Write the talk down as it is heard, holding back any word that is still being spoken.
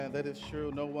Amen. That is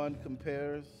true. No one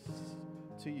compares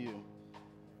to you.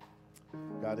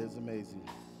 God is amazing.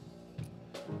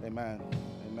 Amen.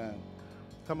 Amen.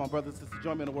 Come on, brothers and sisters,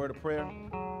 join me in a word of prayer.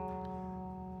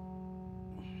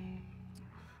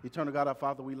 Eternal God, our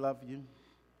Father, we love you.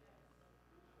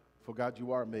 For God,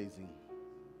 you are amazing.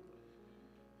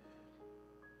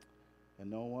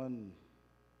 And no one,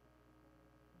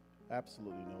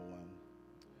 absolutely no one,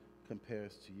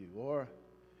 compares to you. Or,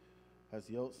 as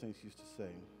the old saints used to say,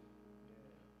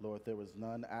 Lord, there was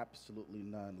none, absolutely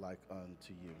none like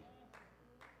unto you.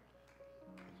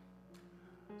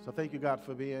 So thank you, God,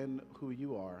 for being who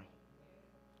you are.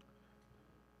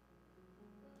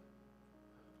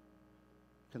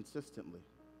 Consistently.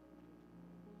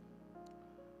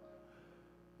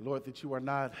 Lord, that you are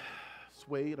not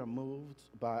swayed or moved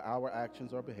by our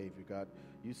actions or behavior, God.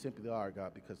 You simply are,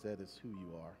 God, because that is who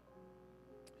you are.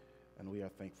 And we are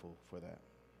thankful for that.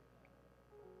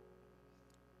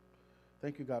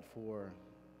 Thank you, God, for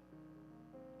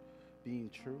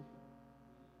being true.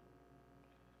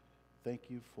 Thank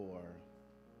you for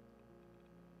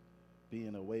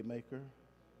being a way maker.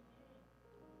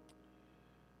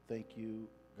 Thank you,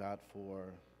 God, for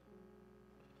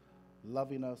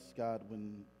loving us, God,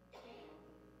 when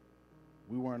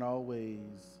we weren't always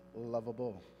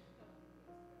lovable.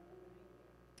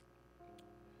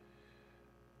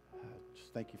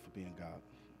 Just thank you for being God.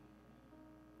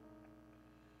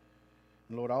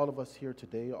 And Lord, all of us here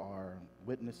today are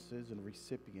witnesses and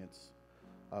recipients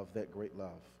of that great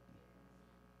love.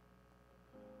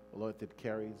 Lord, that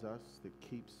carries us, that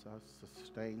keeps us,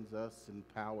 sustains us,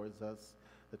 empowers us,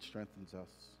 that strengthens us.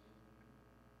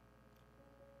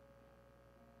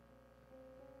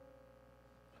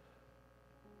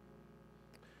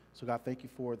 So God, thank you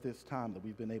for this time that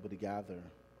we've been able to gather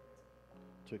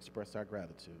to express our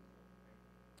gratitude.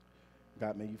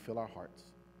 God, may you fill our hearts.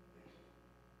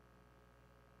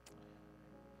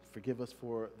 Forgive us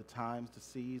for the times, the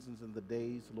seasons, and the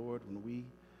days, Lord, when we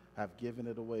have given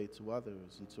it away to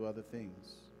others and to other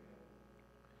things.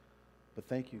 But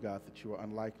thank you, God, that you are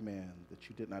unlike man, that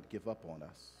you did not give up on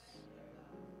us.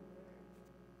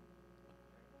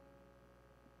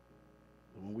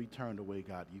 But when we turned away,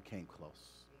 God, you came close.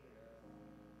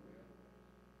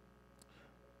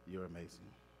 You're amazing.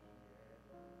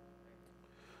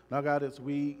 Now, God, as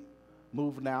we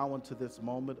move now into this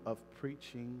moment of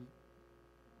preaching,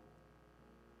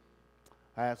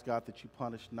 I ask, God, that you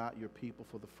punish not your people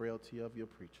for the frailty of your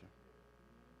preacher.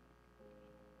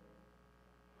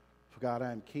 For God,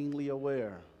 I am keenly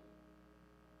aware,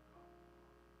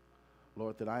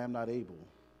 Lord, that I am not able.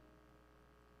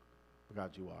 But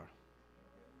God, you are.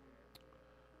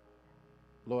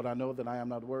 Lord, I know that I am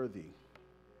not worthy.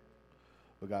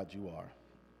 But God, you are.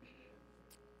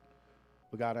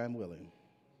 But God, I am willing.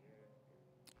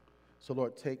 So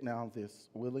Lord, take now this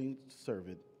willing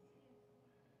servant,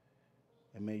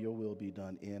 and may your will be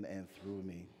done in and through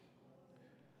me.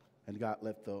 And God,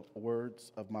 let the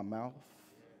words of my mouth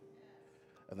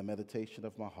and the meditation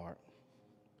of my heart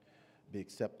be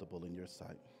acceptable in your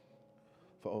sight.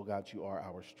 For, oh God, you are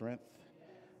our strength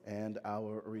and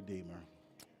our Redeemer.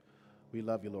 We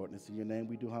love you, Lord, and it's in your name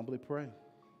we do humbly pray.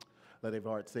 Let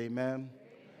every heart say amen,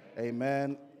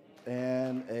 amen,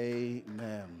 and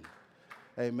amen.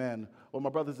 Amen. Well, my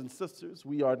brothers and sisters,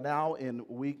 we are now in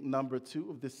week number 2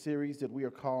 of this series that we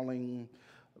are calling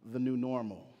The New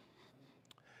Normal.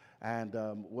 And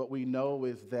what we know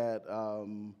is that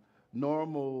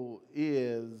normal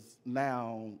is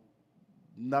now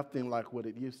nothing like what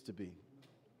it used to be.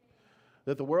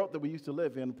 That the world that we used to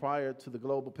live in prior to the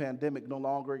global pandemic no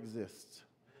longer exists.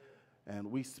 And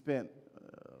we spent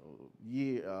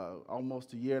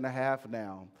almost a year and a half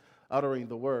now uttering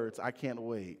the words, I can't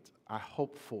wait. I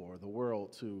hope for the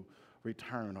world to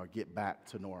return or get back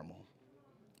to normal.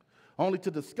 Only to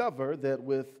discover that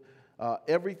with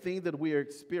everything that we are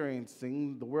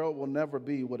experiencing, the world will never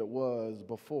be what it was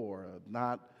before.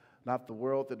 Not the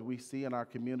world that we see in our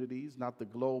communities, not the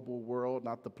global world,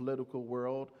 not the political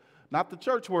world, not the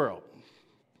church world.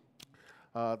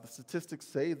 The statistics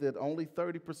say that only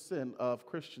 30% of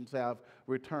Christians have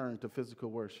returned to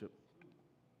physical worship.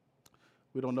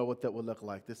 We don't know what that will look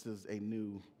like. This is a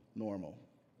new normal.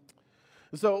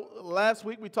 So last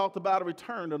week we talked about a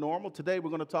return to normal. Today we're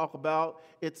going to talk about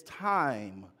it's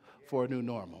time for a new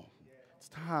normal. It's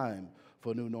time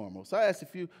for a new normal. So I ask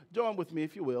if you join with me,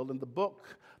 if you will, in the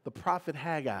book, the prophet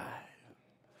Haggai,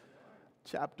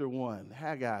 chapter 1.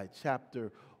 Haggai,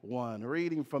 chapter 1,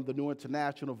 reading from the New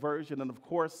International Version, and of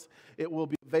course, it will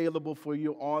be available for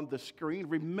you on the screen.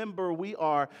 Remember, we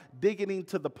are digging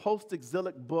into the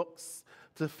post-exilic books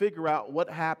to figure out what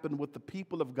happened with the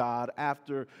people of God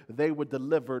after they were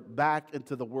delivered back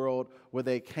into the world where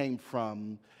they came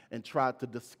from and tried to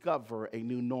discover a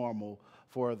new normal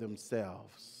for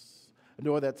themselves. And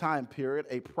during that time period,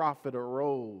 a prophet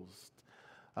arose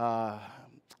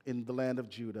in the land of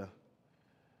Judah,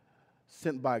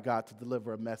 sent by God to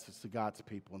deliver a message to God's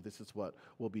people, and this is what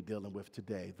we'll be dealing with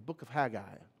today. The book of Haggai,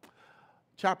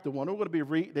 chapter 1. We're going to be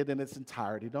reading it in its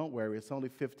entirety. Don't worry, it's only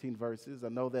 15 verses. I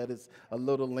know that it's a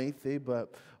little lengthy,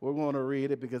 but we're going to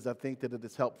read it because I think that it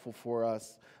is helpful for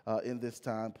us in this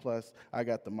time. Plus, I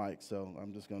got the mic, so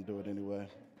I'm just going to do it anyway.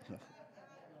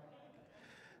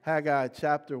 Haggai,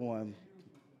 chapter 1,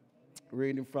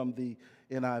 reading from the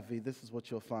NIV. This is what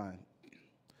you'll find.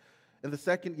 In the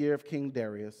second year of King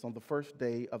Darius, on the first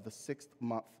day of the 6th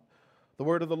month, the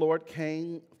word of the Lord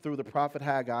came through the prophet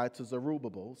Haggai to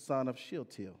Zerubbabel, son of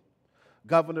Shealtiel,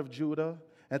 governor of Judah,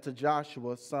 and to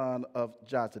Joshua, son of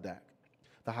Jozadak,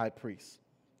 the high priest.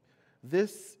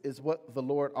 This is what the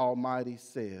Lord Almighty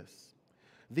says.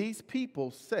 These people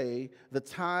say the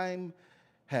time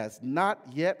has not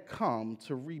yet come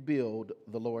to rebuild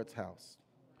the Lord's house.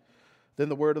 Then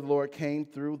the word of the Lord came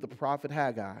through the prophet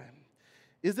Haggai.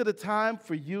 Is it a time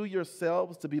for you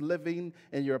yourselves to be living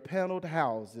in your paneled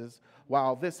houses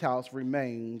while this house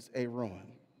remains a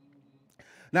ruin?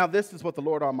 Now this is what the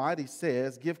Lord Almighty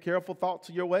says. Give careful thought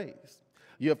to your ways.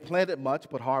 You have planted much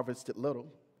but harvested little.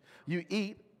 You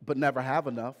eat but never have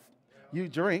enough. You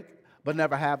drink but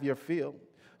never have your fill.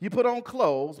 You put on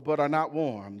clothes but are not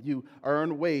warm. You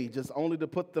earn wages only to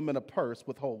put them in a purse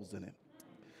with holes in it.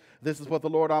 This is what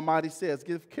the Lord Almighty says.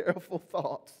 Give careful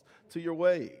thoughts to your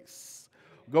ways.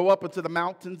 Go up into the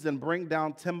mountains and bring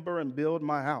down timber and build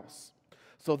my house,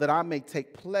 so that I may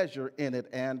take pleasure in it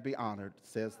and be honored,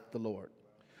 says the Lord.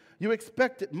 You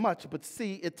expected much, but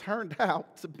see, it turned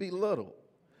out to be little.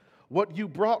 What you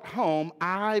brought home,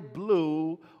 I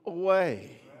blew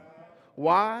away.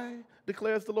 Why,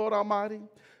 declares the Lord Almighty?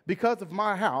 Because of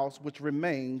my house, which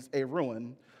remains a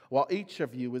ruin, while each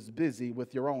of you is busy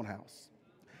with your own house.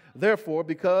 Therefore,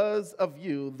 because of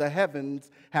you, the heavens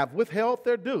have withheld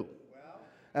their dew,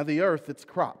 and the earth its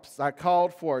crops. I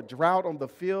called for a drought on the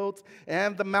fields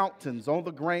and the mountains, on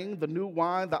the grain, the new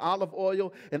wine, the olive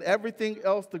oil, and everything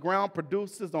else the ground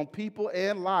produces, on people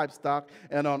and livestock,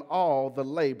 and on all the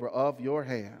labor of your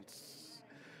hands.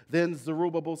 Then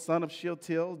Zerubbabel, son of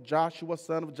Shealtiel, Joshua,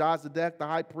 son of Jozadak, the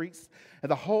high priest,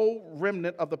 and the whole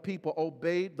remnant of the people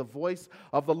obeyed the voice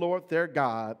of the Lord their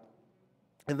God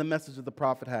and the message of the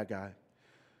prophet Haggai,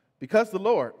 because the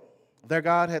Lord their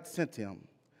God had sent him.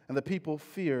 And the people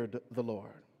feared the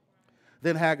Lord.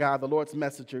 Then Haggai, the Lord's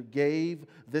messenger, gave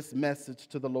this message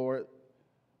to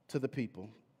the people.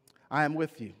 I am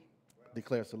with you,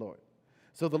 declares the Lord.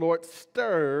 So the Lord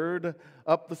stirred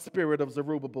up the spirit of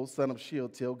Zerubbabel, son of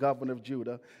Shealtiel, governor of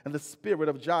Judah, and the spirit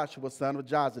of Joshua, son of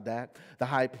Jozadak, the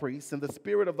high priest, and the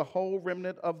spirit of the whole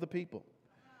remnant of the people.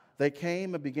 They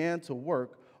came and began to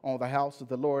work on the house of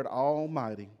the Lord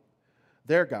Almighty,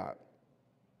 their God,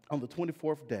 on the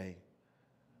 24th day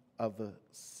of the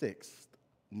 6th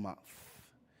month.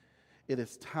 It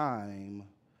is time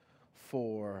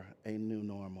for a new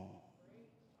normal.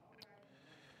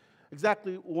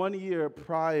 Exactly 1 year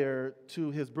prior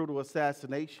to his brutal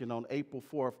assassination on April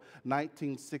 4th,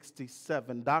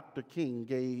 1967, Dr. King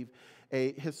gave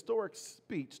a historic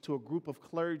speech to a group of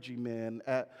clergymen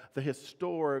at the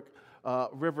historic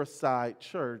Riverside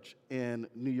Church in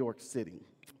New York City.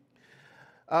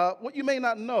 What you may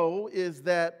not know is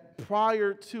that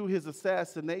prior to his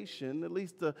assassination, at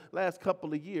least the last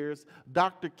couple of years,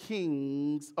 Dr.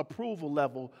 King's approval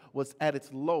level was at its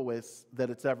lowest that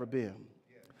it's ever been.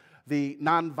 The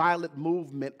nonviolent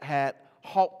movement had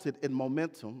halted in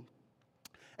momentum,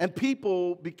 and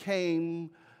people became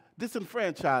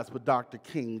disenfranchised with Dr.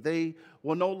 King. They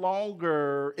were no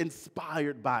longer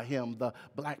inspired by him. The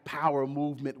Black Power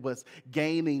movement was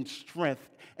gaining strength,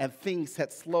 and things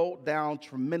had slowed down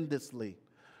tremendously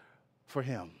for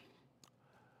him.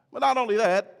 But not only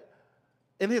that,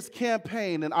 in his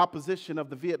campaign in opposition of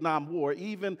the Vietnam War,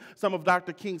 even some of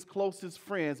Dr. King's closest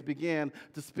friends began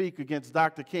to speak against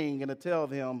Dr. King and to tell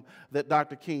him that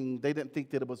Dr. King, they didn't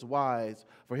think that it was wise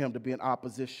for him to be in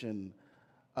opposition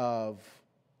of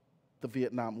the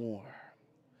Vietnam War.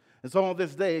 And so on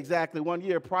this day, exactly 1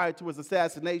 year prior to his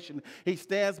assassination, he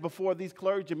stands before these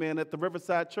clergymen at the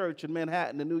Riverside Church in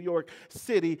Manhattan, in New York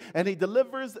City, and he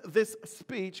delivers this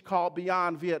speech called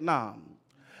Beyond Vietnam.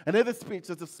 And in this speech,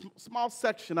 there's a small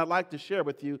section I'd like to share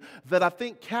with you that I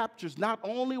think captures not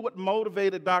only what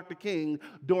motivated Dr. King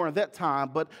during that time,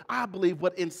 but I believe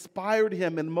what inspired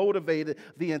him and motivated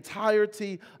the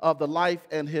entirety of the life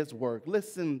and his work.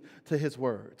 Listen to his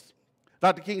words.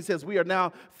 Dr. King says, "We are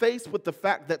now faced with the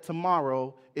fact that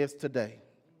tomorrow is today.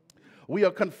 We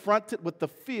are confronted with the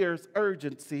fierce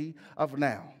urgency of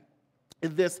now.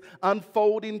 In this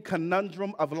unfolding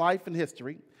conundrum of life and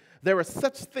history, there is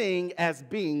such thing as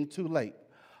being too late.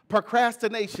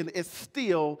 Procrastination is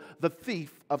still the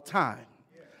thief of time.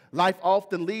 Life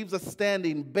often leaves us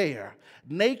standing bare,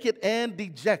 naked and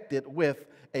dejected with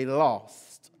a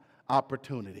lost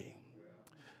opportunity."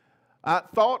 I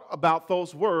thought about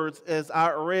those words as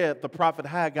I read the prophet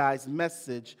Haggai's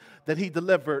message that he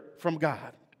delivered from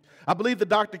God. I believe that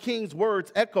Dr. King's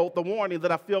words echoed the warning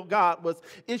that I feel God was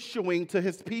issuing to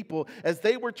his people as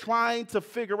they were trying to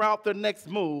figure out their next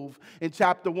move in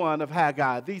chapter 1 of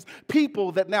Haggai. These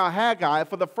people that now Haggai,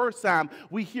 for the first time,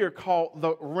 we hear called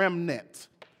the remnant.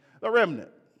 The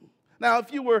remnant. Now,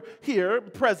 if you were here,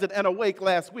 present and awake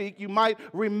last week, you might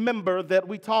remember that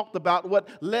we talked about what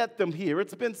led them here.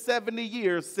 It's been 70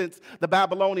 years since the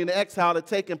Babylonian exile had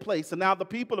taken place, and now the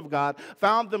people of God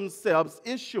found themselves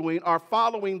issuing or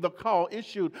following the call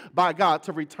issued by God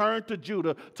to return to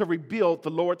Judah to rebuild the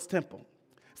Lord's temple.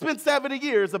 It's been 70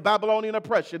 years of Babylonian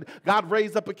oppression. God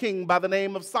raised up a king by the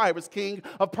name of Cyrus, king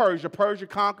of Persia. Persia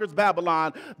conquers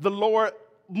Babylon. The Lord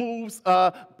moves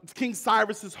King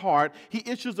Cyrus's heart. He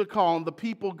issues a call, and the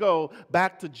people go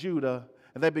back to Judah,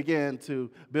 and they begin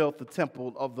to build the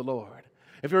temple of the Lord.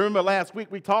 If you remember last week,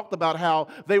 we talked about how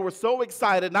they were so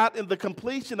excited, not in the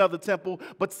completion of the temple,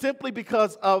 but simply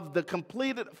because of the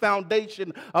completed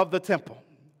foundation of the temple.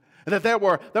 And that there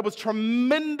was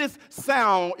tremendous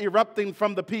sound erupting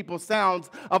from the people, sounds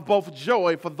of both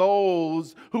joy for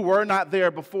those who were not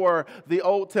there before the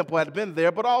old temple had been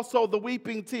there, but also the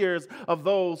weeping tears of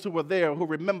those who were there who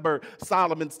remember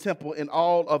Solomon's temple in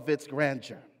all of its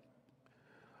grandeur.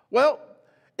 Well,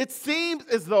 it seems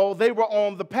as though they were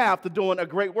on the path to doing a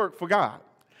great work for God,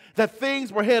 that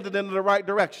things were headed in the right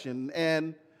direction.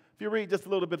 And if you read just a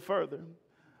little bit further,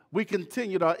 we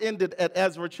continued or ended at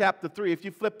Ezra chapter 3. If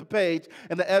you flip the page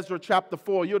into Ezra chapter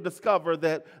 4, you'll discover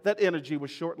that that energy was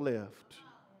short-lived.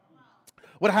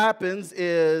 What happens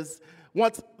is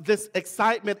once this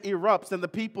excitement erupts and the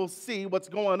people see what's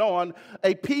going on,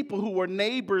 a people who were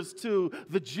neighbors to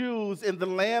the Jews in the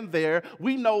land there,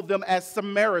 we know them as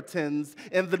Samaritans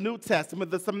in the New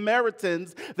Testament. The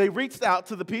Samaritans, they reached out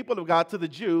to the people of God, to the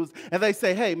Jews, and they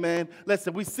say, "Hey, man,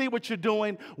 listen, we see what you're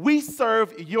doing. We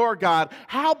serve your God.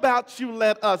 How about you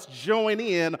let us join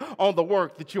in on the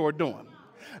work that you are doing?"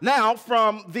 Now,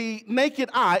 from the naked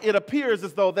eye, it appears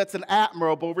as though that's an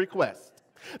admirable request.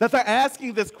 That they're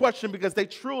asking this question because they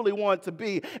truly want to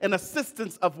be an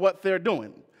assistance of what they're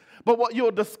doing. But what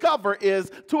you'll discover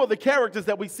is two of the characters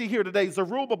that we see here today,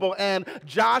 Zerubbabel and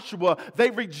Joshua, they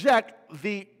reject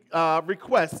the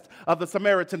request of the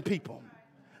Samaritan people.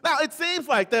 Now, it seems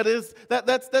like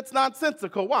that's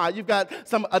nonsensical. Why? You've got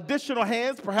some additional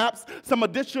hands, perhaps some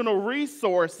additional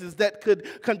resources that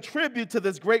could contribute to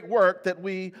this great work that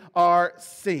we are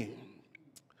seeing.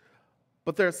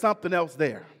 But there's something else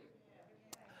there.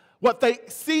 What they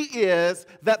see is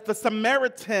that the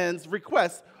Samaritans'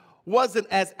 request wasn't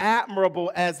as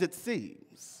admirable as it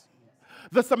seems.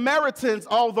 The Samaritans,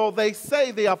 although they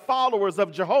say they are followers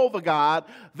of Jehovah God,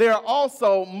 they're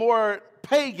also more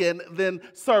pagan than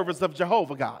servants of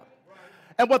Jehovah God.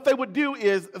 And what they would do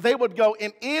is they would go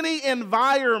in any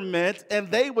environment and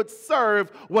they would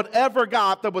serve whatever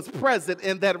God that was present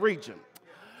in that region.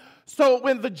 So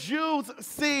when the Jews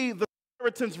see the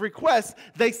Samaritan's request,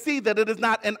 they see that it is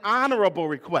not an honorable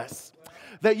request.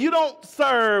 That you don't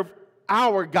serve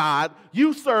our God,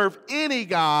 you serve any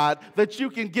God that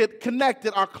you can get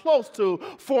connected or close to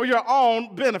for your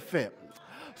own benefit.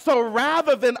 So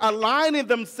rather than aligning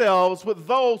themselves with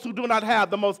those who do not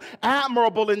have the most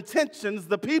admirable intentions,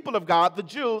 the people of God, the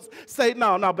Jews, say,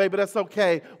 no, baby, that's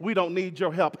okay. We don't need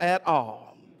your help at all.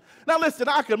 Now, listen,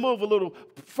 I can move a little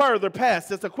further past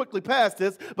this or quickly past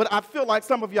this, but I feel like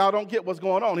some of y'all don't get what's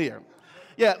going on here.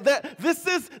 Yeah, this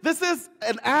is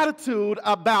an attitude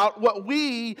about what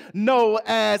we know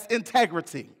as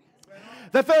integrity.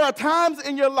 That there are times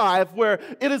in your life where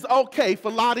it is okay for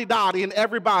Lottie Dottie and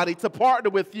everybody to partner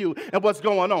with you and what's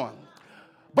going on.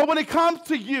 But when it comes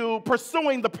to you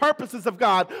pursuing the purposes of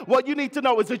God, what you need to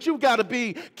know is that you've got to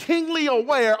be keenly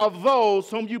aware of those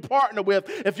whom you partner with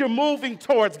if you're moving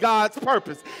towards God's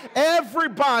purpose.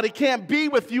 Everybody can't be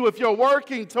with you if you're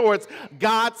working towards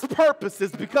God's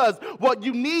purposes, because what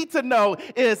you need to know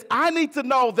is I need to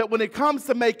know that when it comes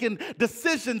to making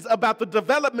decisions about the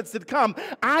developments that come,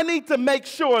 I need to make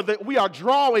sure that we are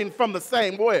drawing from the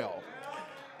same well.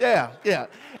 Yeah.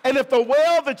 And if the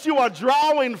well that you are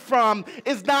drawing from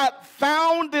is not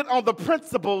founded on the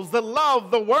principles, the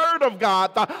love, the word of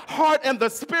God, the heart and the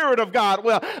spirit of God,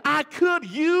 well, I could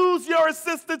use your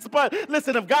assistance, but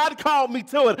listen, if God called me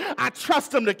to it, I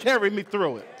trust him to carry me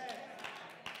through it.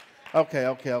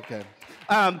 Okay.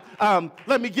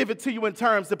 Let me give it to you in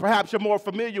terms that perhaps you're more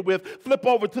familiar with. Flip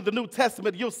over to the New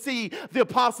Testament. You'll see the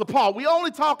Apostle Paul. We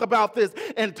only talk about this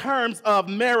in terms of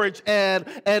marriage and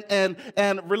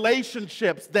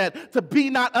relationships, that to be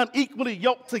not unequally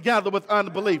yoked together with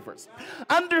unbelievers.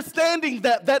 Understanding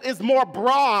that that is more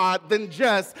broad than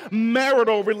just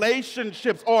marital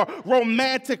relationships or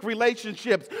romantic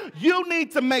relationships. You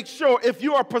need to make sure if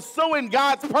you are pursuing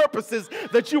God's purposes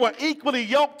that you are equally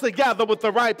yoked together with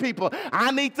the right people. I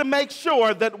need to make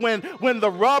sure that when the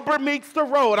rubber meets the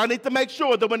road, I need to make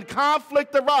sure that when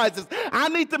conflict arises, I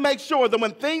need to make sure that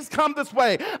when things come this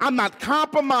way, I'm not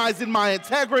compromising my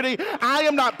integrity. I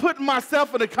am not putting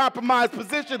myself in a compromised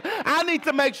position. I need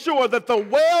to make sure that the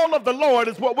well of the Lord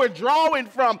is what we're drawing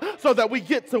from so that we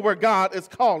get to where God is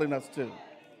calling us to.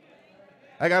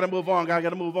 I got to move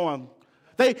on.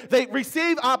 They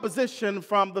received opposition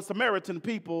from the Samaritan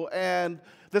people, and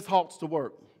this halts the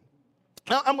work.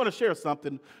 Now, I'm going to share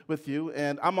something with you,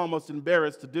 and I'm almost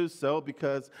embarrassed to do so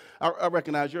because I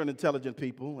recognize you're an intelligent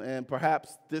people, and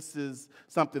perhaps this is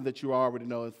something that you already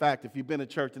know. In fact, if you've been in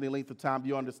church any length of time,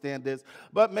 you understand this,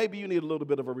 but maybe you need a little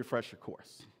bit of a refresher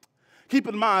course. Keep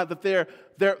in mind that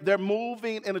they're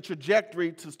moving in a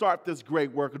trajectory to start this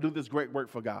great work or do this great work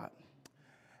for God.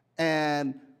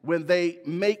 And when they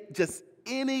make just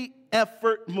any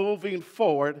effort moving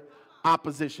forward,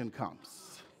 opposition comes.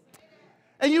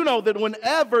 And you know that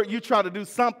whenever you try to do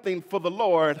something for the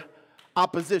Lord,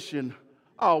 opposition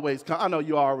always comes. I know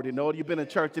you already know it. You've been in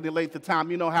church any length of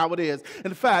time. You know how it is.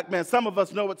 In fact, man, some of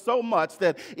us know it so much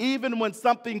that even when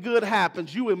something good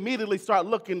happens, you immediately start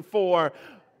looking for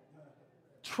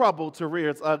trouble to rear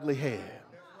its ugly head.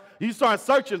 You start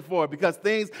searching for it because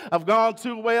things have gone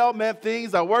too well, man.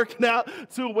 Things are working out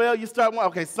too well. You start,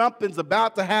 okay, something's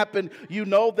about to happen. You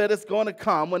know that it's going to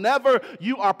come. Whenever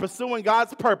you are pursuing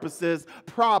God's purposes,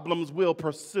 problems will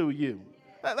pursue you.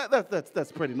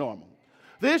 That's pretty normal.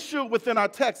 The issue within our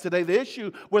text today, the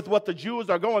issue with what the Jews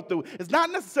are going through, is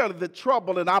not necessarily that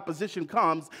trouble and opposition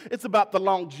comes. It's about the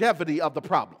longevity of the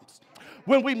problems.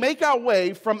 When we make our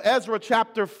way from Ezra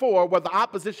chapter 4, where the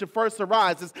opposition first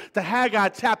arises, to Haggai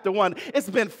chapter 1, it's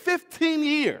been 15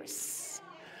 years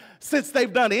since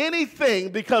they've done anything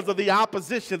because of the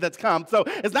opposition that's come. So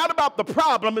it's not about the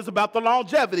problem, it's about the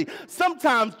longevity.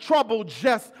 Sometimes trouble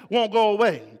just won't go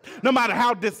away. No matter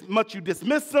how much you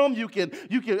dismiss them, you can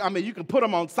put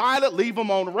them on silent, leave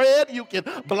them on red, you can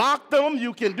block them,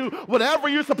 you can do whatever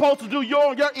you're supposed to do, you're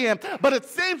on your end. But it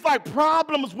seems like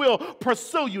problems will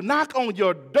pursue you, knock on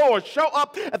your door, show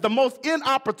up at the most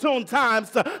inopportune times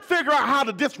to figure out how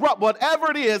to disrupt whatever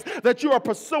it is that you are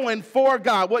pursuing for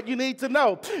God. What you need to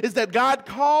know is that God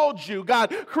called you,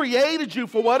 God created you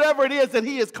for whatever it is that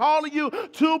he is calling you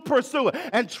to pursue.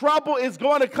 And trouble is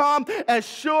going to come as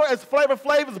sure as Flavor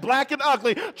Flav is black and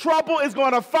ugly. Trouble is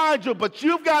going to find you, but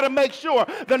you've got to make sure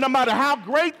that no matter how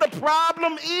great the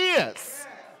problem is,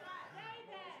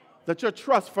 that your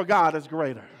trust for God is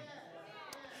greater.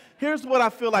 Here's what I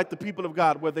feel like the people of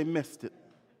God, where they missed it.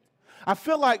 I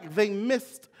feel like they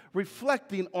missed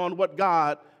reflecting on what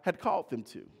God had called them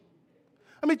to.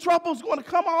 I mean, trouble's going to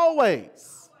come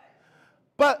always.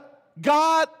 But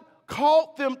God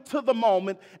called them to the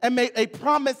moment and made a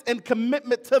promise and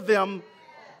commitment to them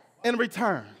in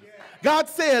return. God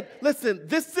said, listen,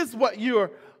 this is what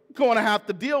you're going to have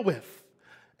to deal with.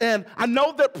 And I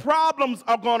know that problems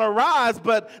are going to arise,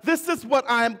 but this is what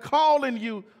I am calling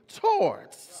you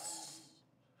towards.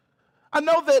 I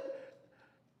know that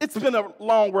it's been a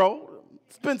long road.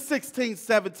 It's been 16,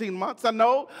 17 months. I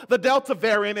know the Delta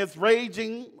variant is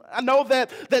raging. I know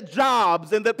that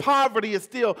jobs and that poverty is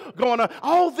still going on.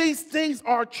 All these things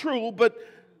are true, but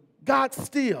God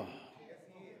still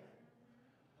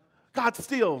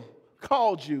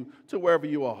called you to wherever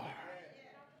you are.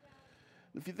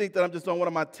 If you think that I'm just on one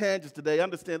of my tangents today,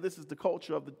 understand this is the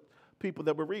culture of the people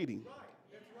that we're reading.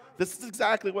 This is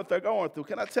exactly what they're going through.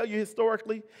 Can I tell you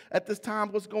historically at this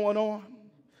time what's going on?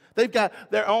 They've got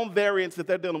their own variants that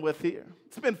they're dealing with here.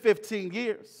 It's been 15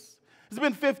 years. It's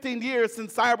been 15 years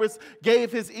since Cyrus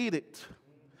gave his edict.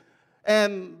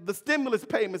 And the stimulus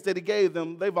payments that he gave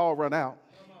them, they've all run out.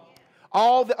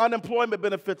 All the unemployment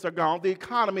benefits are gone. The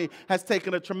economy has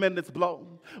taken a tremendous blow.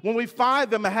 When we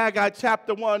find them in Haggai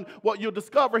chapter 1, what you'll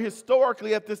discover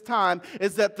historically at this time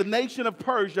is that the nation of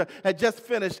Persia had just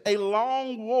finished a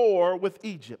long war with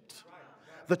Egypt.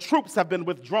 The troops have been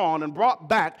withdrawn and brought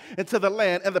back into the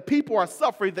land, and the people are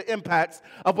suffering the impacts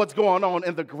of what's going on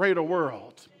in the greater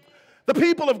world. The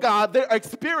people of God, they're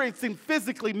experiencing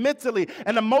physically, mentally,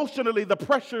 and emotionally the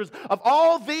pressures of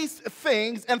all these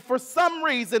things. And for some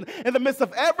reason, in the midst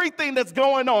of everything that's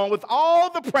going on, with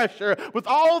all the pressure, with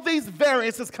all these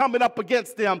variances coming up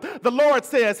against them, the Lord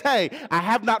says, hey, I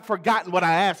have not forgotten what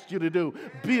I asked you to do.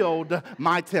 Build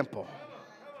my temple.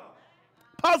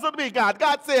 Puzzled me, God.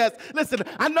 God says, listen,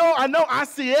 I know, I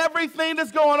see everything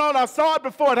that's going on. I saw it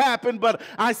before it happened, but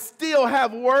I still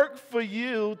have work for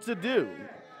you to do.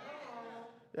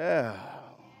 Yeah.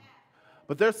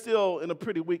 But they're still in a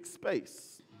pretty weak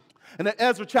space. And in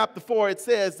Ezra chapter 4, it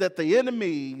says that the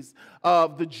enemies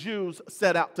of the Jews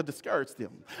set out to discourage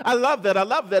them. I love that. I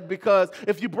love that because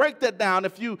if you break that down,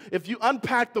 if you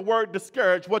unpack the word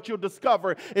discourage, what you'll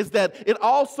discover is that it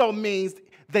also means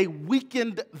they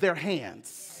weakened their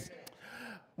hands.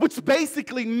 Which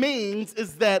basically means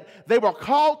is that they were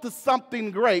called to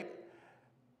something great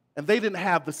and they didn't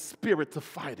have the spirit to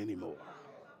fight anymore.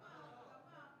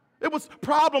 It was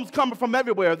problems coming from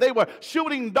everywhere. They were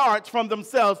shooting darts from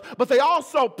themselves, but they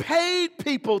also paid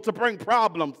people to bring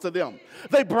problems to them.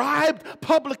 They bribed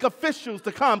public officials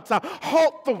to come to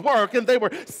halt the work, and they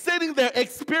were sitting there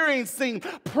experiencing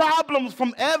problems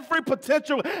from every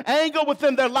potential angle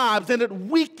within their lives, and it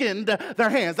weakened their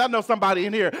hands. I know somebody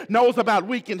in here knows about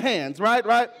weakened hands, right?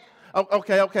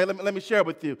 Okay, let me share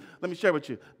with you.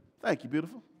 Thank you,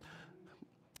 beautiful.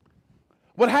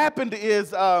 What happened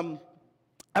is,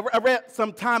 I read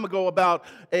some time ago about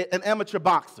an amateur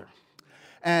boxer.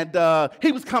 And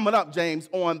he was coming up, James,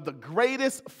 on the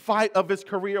greatest fight of his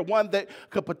career, one that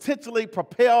could potentially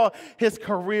propel his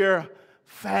career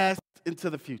fast into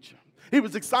the future. He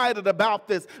was excited about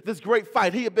this great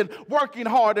fight. He had been working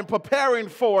hard and preparing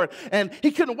for it, and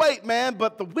he couldn't wait, man.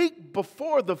 But the week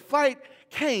before the fight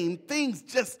came, things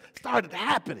just started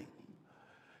happening.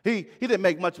 He didn't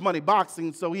make much money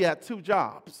boxing, so he had two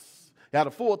jobs. He had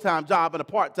a full-time job and a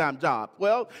part-time job.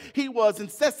 Well, he was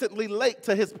incessantly late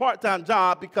to his part-time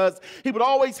job because he would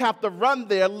always have to run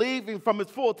there leaving from his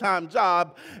full-time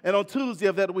job. And on Tuesday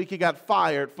of that week, he got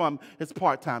fired from his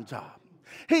part-time job.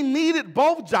 He needed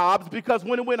both jobs because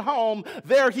when he went home,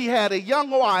 there he had a young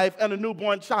wife and a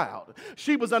newborn child.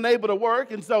 She was unable to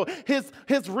work, and so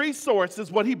his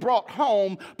resources, what he brought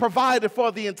home, provided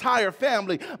for the entire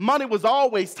family. Money was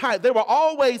always tight. They were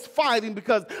always fighting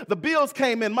because the bills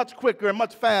came in much quicker and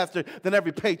much faster than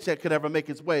every paycheck could ever make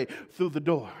its way through the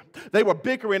door. They were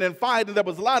bickering and fighting. There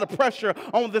was a lot of pressure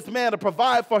on this man to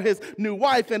provide for his new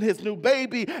wife and his new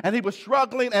baby, and he was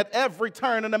struggling at every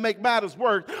turn. And to make matters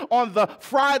worse, on the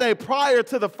Friday prior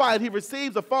to the fight, he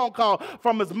receives a phone call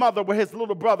from his mother where his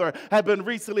little brother had been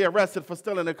recently arrested for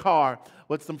stealing a car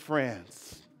with some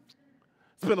friends.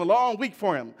 It's been a long week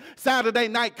for him. Saturday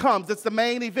night comes. It's the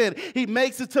main event. He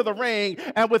makes it to the ring,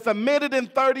 and with 1 minute and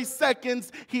 30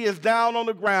 seconds, he is down on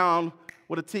the ground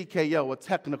with a TKO, a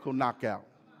technical knockout.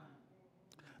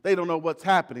 They don't know what's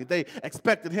happening. They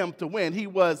expected him to win. He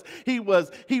was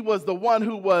the one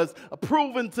who was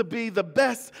proven to be the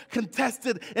best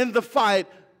contestant in the fight.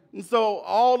 And so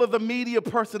all of the media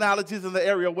personalities in the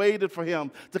area waited for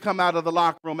him to come out of the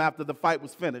locker room after the fight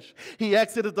was finished. He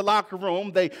exited the locker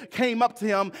room. They came up to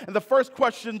him, and the first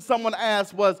question someone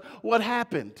asked was, "What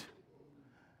happened?"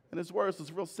 And his words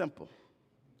was real simple.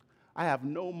 "I have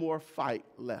no more fight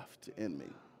left in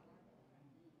me."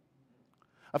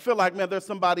 I feel like, man, there's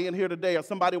somebody in here today or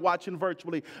somebody watching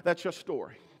virtually, that's your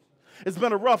story. It's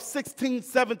been a rough 16,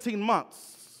 17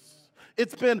 months.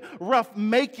 It's been rough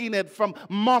making it from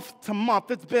month to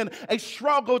month. It's been a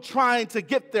struggle trying to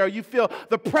get there. You feel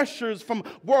the pressures from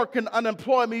work and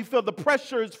unemployment. You feel the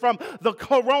pressures from the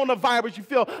coronavirus. You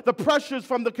feel the pressures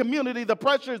from the community, the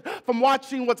pressures from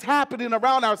watching what's happening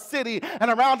around our city and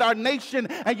around our nation.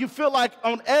 And you feel like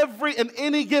on every and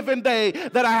any given day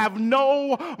that I have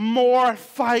no more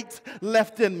fight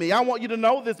left in me. I want you to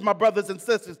know this, my brothers and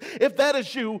sisters. If that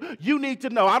is you, you need to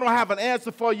know. I don't have an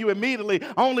answer for you immediately,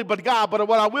 only but God. But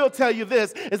what I will tell you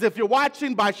this is if you're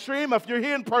watching by stream, if you're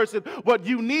here in person, what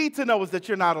you need to know is that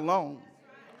you're not alone.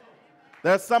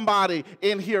 There's somebody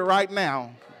in here right now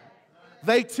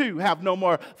They too have no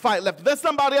more fight left. There's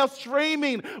somebody else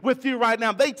streaming with you right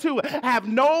now. They too have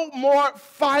no more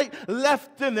fight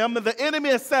left in them. And the enemy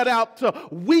has set out to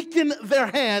weaken their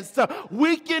hands, to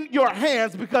weaken your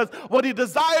hands, because what he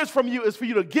desires from you is for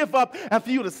you to give up and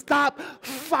for you to stop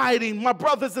fighting. My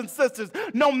brothers and sisters,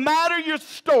 no matter your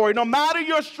story, no matter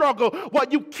your struggle,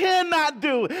 what you cannot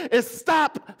do is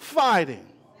stop fighting.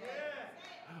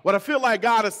 What I feel like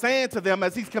God is saying to them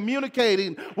as he's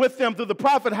communicating with them through the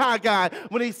prophet Haggai,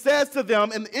 when he says to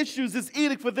them and issues this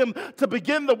edict for them to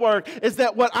begin the work, is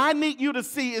that what I need you to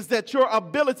see is that your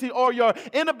ability or your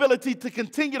inability to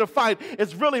continue to fight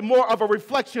is really more of a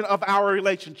reflection of our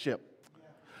relationship.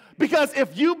 Because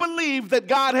if you believe that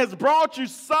God has brought you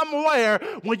somewhere,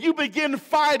 when you begin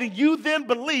fighting, you then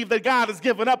believe that God has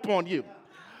given up on you.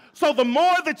 So the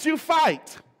more that you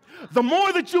fight, the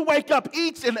more that you wake up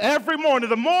each and every morning,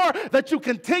 the more that you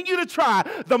continue to try,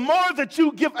 the more that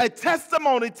you give a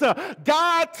testimony to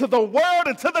God, to the world,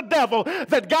 and to the devil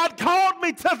that God called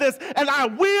me to this and I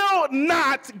will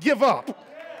not give up.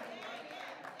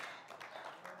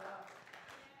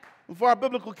 For our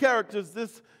biblical characters,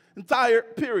 this entire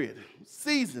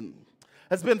season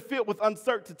has been filled with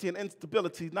uncertainty and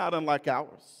instability, not unlike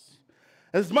ours.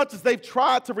 As much as they've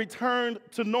tried to return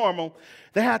to normal,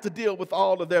 they had to deal with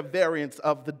all of their variants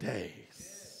of the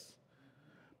days.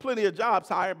 Plenty of jobs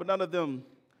hired, but none of them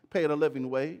paid a living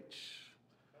wage.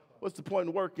 What's the point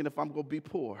in working if I'm going to be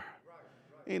poor?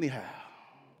 Anyhow.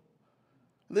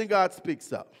 And then God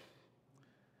speaks up.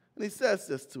 And he says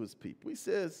this to his people. He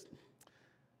says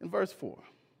in verse 4,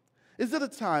 "Is it a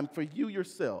time for you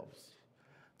yourselves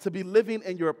to be living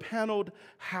in your paneled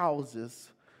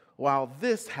houses while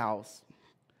this house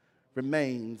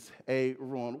remains a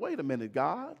ruin?" Wait a minute,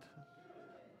 God.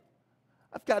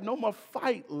 I've got no more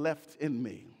fight left in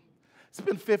me. It's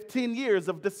been 15 years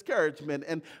of discouragement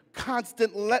and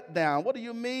constant letdown. What do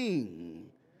you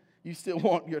mean you still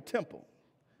want your temple?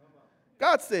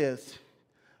 God says,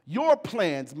 your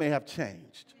plans may have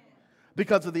changed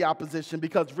because of the opposition,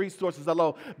 because resources are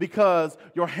low, because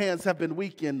your hands have been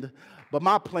weakened, but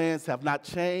my plans have not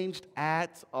changed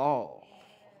at all.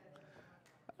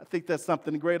 I think that's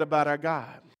something great about our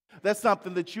God. That's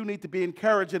something that you need to be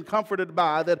encouraged and comforted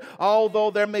by, that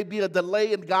although there may be a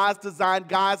delay in God's design,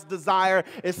 God's desire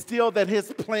is still that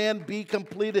his plan be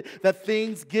completed, that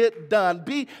things get done.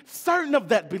 Be certain of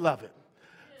that, beloved.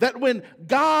 That when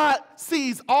God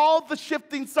sees all the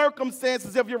shifting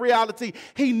circumstances of your reality,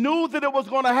 he knew that it was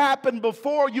going to happen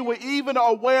before you were even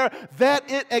aware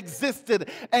that it existed.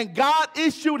 And God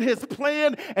issued his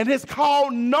plan and his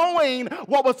call knowing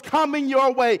what was coming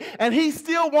your way. And he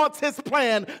still wants his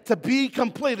plan to be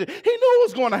completed. He knew it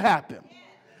was going to happen.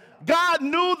 God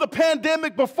knew the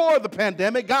pandemic before the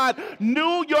pandemic. God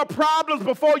knew your problems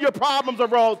before your problems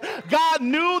arose. God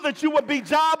knew that you would be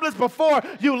jobless before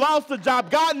you lost a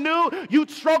job. God knew you'd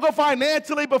struggle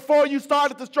financially before you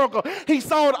started to struggle. He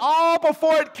saw it all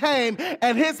before it came,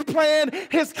 and his plan,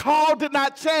 his call did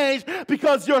not change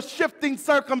because your shifting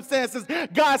circumstances.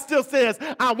 God still says,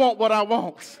 I want what I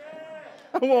want.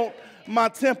 I want my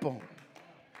temple.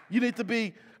 You need to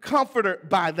be comforted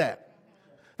by that.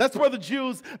 That's where the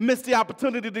Jews missed the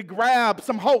opportunity to grab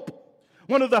some hope.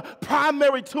 One of the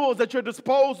primary tools at your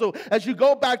disposal as you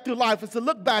go back through life is to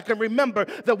look back and remember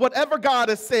that whatever God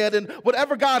has said and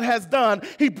whatever God has done,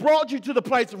 he brought you to the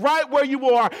place right where you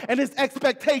are, and his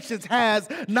expectations has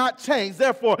not changed.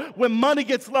 Therefore, when money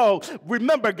gets low,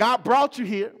 remember God brought you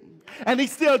here. And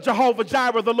he's still Jehovah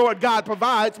Jireh, the Lord God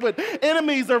provides. When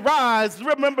enemies arise,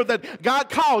 remember that God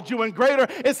called you, and greater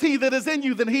is he that is in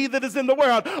you than he that is in the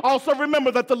world. Also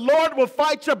remember that the Lord will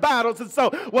fight your battles, and so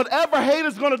whatever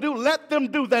haters going to do, let them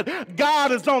do that.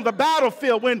 God is on the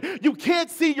battlefield. When you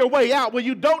can't see your way out, when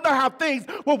you don't know how things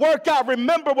will work out,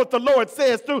 remember what the Lord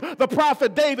says through the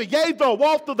prophet David. Yea, though I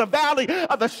walk through the valley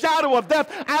of the shadow of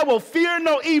death, I will fear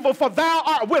no evil, for thou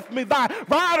art with me. Thy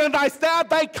rod and thy staff,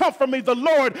 they comfort me. The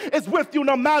Lord is with you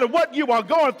no matter what you are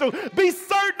going through. Be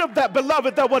certain of that,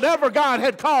 beloved, that whatever God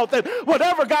had called, that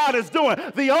whatever God is doing,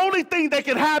 the only thing that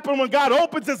can happen when God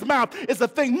opens his mouth is the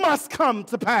thing must come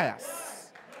to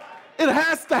pass. It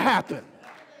has to happen.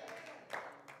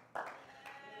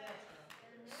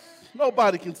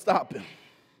 Nobody can stop him.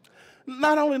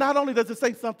 Not only does it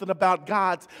say something about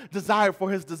God's desire for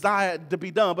his desire to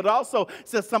be done, but it also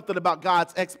says something about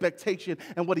God's expectation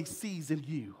and what he sees in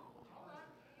you.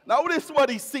 Notice what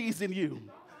he sees in you.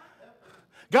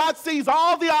 God sees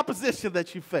all the opposition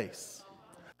that you face.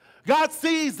 God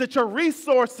sees that your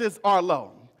resources are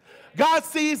low. God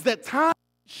sees that time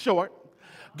is short.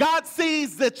 God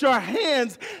sees that your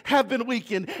hands have been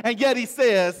weakened, and yet he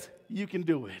says, you can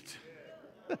do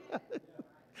it.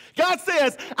 God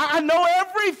says, I know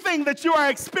everything that you are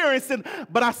experiencing,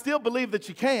 but I still believe that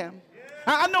you can.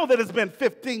 I know that it's been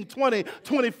 15, 20,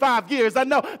 25 years. I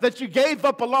know that you gave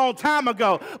up a long time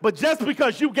ago, but just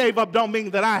because you gave up don't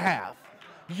mean that I have.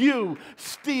 You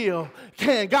still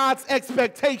can. God's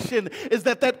expectation is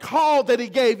that that call that he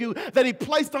gave you, that he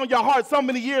placed on your heart so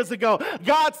many years ago,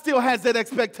 God still has that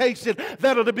expectation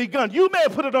that it'll be done. You may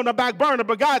have put it on the back burner,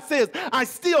 but God says, I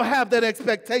still have that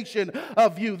expectation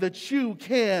of you, that you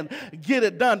can get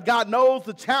it done. God knows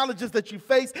the challenges that you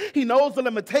face. He knows the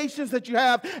limitations that you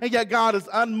have, and yet God is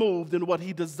unmoved in what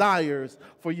he desires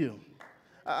for you.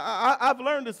 I've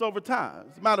learned this over time.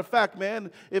 As a matter of fact,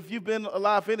 man, if you've been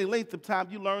alive for any length of time,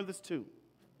 you learn this too.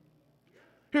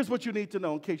 Here's what you need to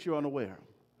know in case you're unaware.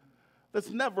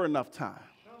 There's never enough time.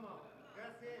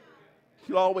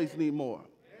 You always need more.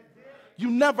 You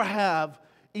never have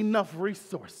enough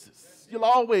resources. You'll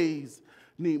always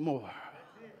need more.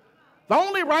 The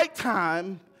only right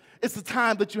time is the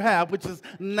time that you have, which is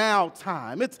now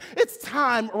time. It's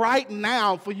time right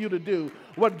now for you to do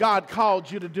what God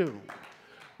called you to do.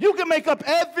 You can make up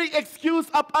every excuse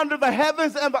up under the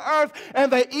heavens and the earth,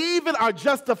 and they even are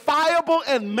justifiable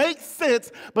and make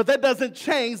sense, but that doesn't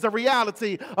change the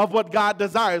reality of what God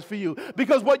desires for you.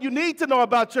 Because what you need to know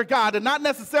about your God, and not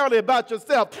necessarily about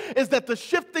yourself, is that the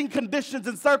shifting conditions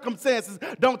and circumstances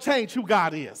don't change who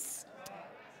God is.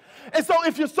 And so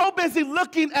if you're so busy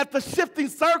looking at the shifting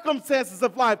circumstances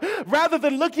of life rather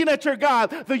than looking at your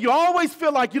God, then you always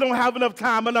feel like you don't have enough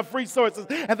time, enough resources,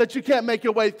 and that you can't make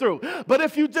your way through. But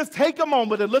if you just take a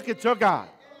moment and look at your God,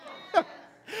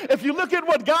 if you look at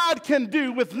what God can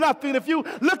do with nothing, if you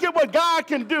look at what God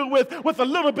can do with a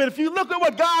little bit, if you look at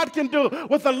what God can do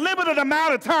with a limited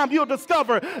amount of time, you'll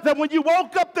discover that when you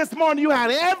woke up this morning, you had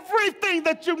everything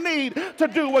that you need to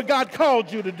do what God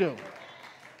called you to do.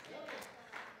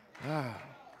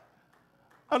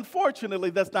 Unfortunately,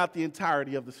 that's not the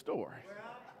entirety of the story.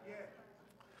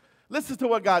 Listen to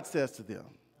what God says to them.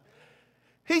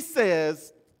 He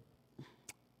says,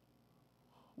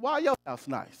 why your house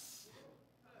nice?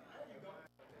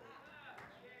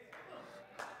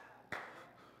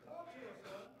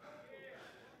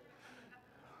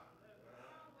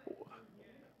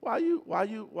 Why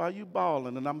you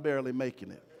balling and I'm barely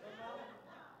making it?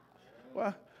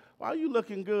 Why are you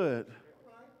looking good?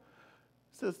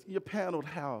 Says your paneled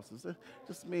houses. It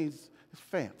just means it's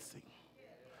fancy.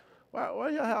 Why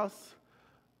your house?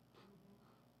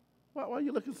 Why are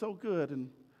you looking so good and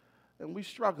we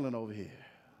struggling over here?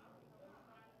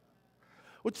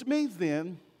 Which means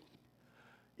then,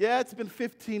 yeah, it's been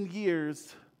 15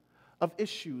 years of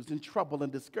issues and trouble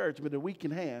and discouragement and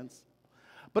weakened hands,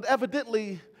 but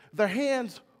evidently their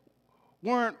hands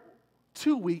weren't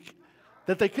too weak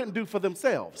that they couldn't do for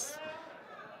themselves.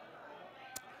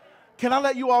 Can I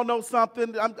let you all know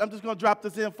something? I'm just going to drop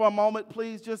this in for a moment,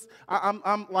 please.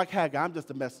 I'm like Haggai. I'm just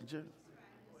a messenger.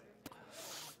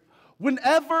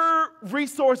 Whenever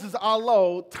resources are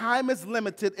low, time is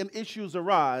limited, and issues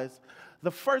arise, the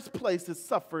first place that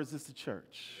suffers is the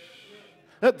church.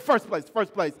 First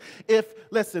place.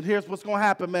 Listen, here's what's going to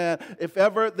happen, man. If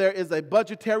ever there is a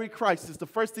budgetary crisis, the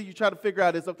first thing you try to figure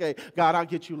out is, okay, God, I'll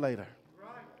get you later.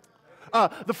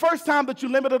 The first time that you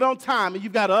limited on time and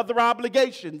you've got other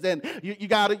obligations and you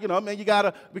got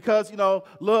to, because, little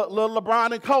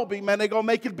LeBron and Kobe, man, they're going to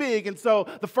make it big. And so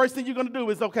the first thing you're going to do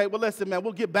is, okay, well, listen, man,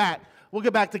 we'll get back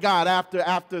to God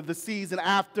after the season,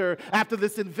 after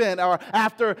this event, or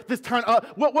after this turn.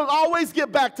 We'll always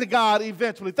get back to God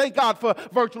eventually. Thank God for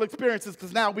virtual experiences,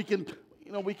 because now we can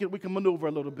maneuver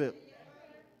a little bit.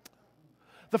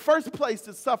 The first place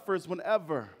that suffers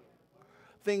whenever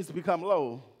things become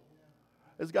low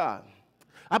is God.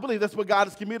 I believe that's what God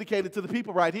has communicated to the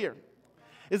people right here.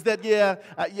 Is that,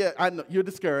 I know you're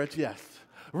discouraged, yes.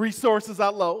 Resources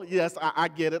are low, yes, I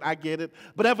get it.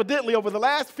 But evidently, over the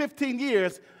last 15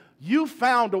 years, you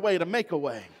found a way to make a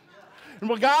way. And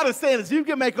what God is saying is you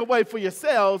can make a way for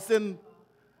yourselves, and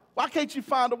why can't you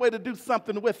find a way to do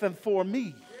something with and for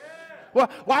me?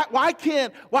 Well, why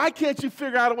can't you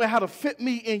figure out a way how to fit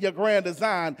me in your grand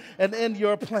design and in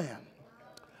your plan?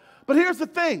 But here's the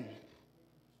thing.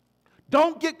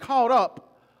 Don't get caught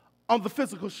up on the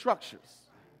physical structures.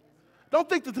 Don't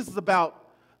think that this is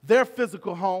about their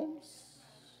physical homes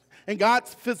and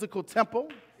God's physical temple.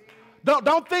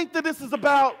 Don't think that this is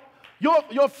about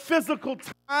your physical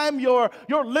time, your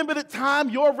limited time,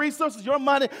 your resources, your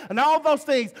money, and all those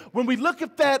things. When we look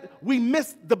at that, we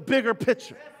miss the bigger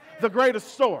picture, the greater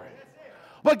story.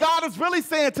 What God is really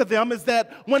saying to them is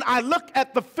that when I look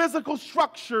at the physical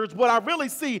structures, what I really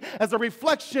see is a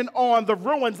reflection on the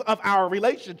ruins of our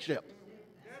relationship.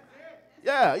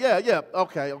 Yeah.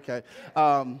 Okay.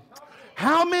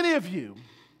 How many of you,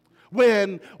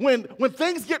 when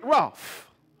things get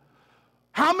rough,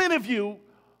 how many of you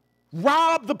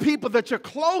rob the people that you're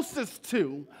closest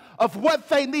to of what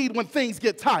they need when things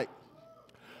get tight?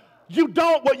 You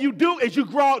don't. What you do is you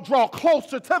draw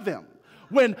closer to them.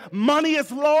 When money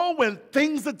is low, when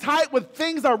things are tight, when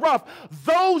things are rough,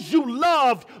 those you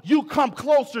love, you come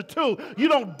closer to. You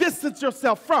don't distance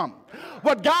yourself from.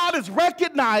 What God is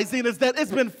recognizing is that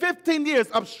it's been 15 years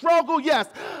of struggle, yes,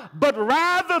 but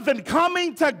rather than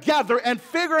coming together and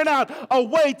figuring out a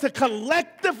way to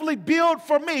collectively build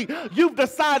for me, you've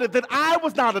decided that I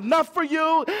was not enough for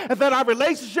you and that our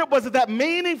relationship wasn't that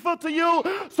meaningful to you.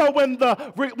 So when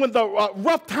the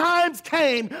rough times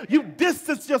came, you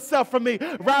distanced yourself from me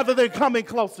rather than coming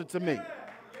closer to me.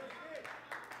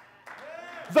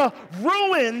 The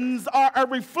ruins are a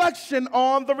reflection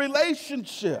on the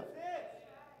relationship.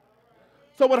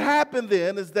 So what happened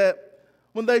then is that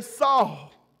when they saw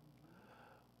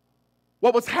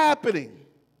what was happening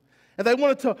and they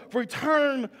wanted to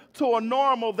return to a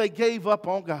normal, they gave up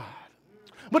on God.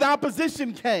 When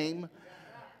opposition came,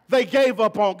 they gave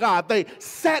up on God. They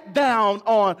sat down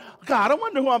on God. I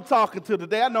wonder who I'm talking to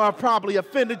today. I know I probably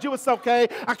offended you. It's okay.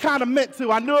 I kind of meant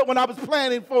to. I knew it when I was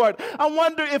planning for it. I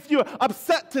wonder if you're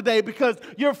upset today because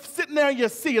you're sitting there in your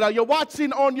seat or you're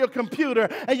watching on your computer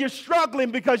and you're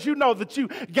struggling because you know that you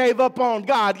gave up on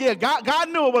God. Yeah, God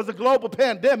knew it was a global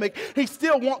pandemic. He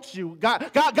still wants you.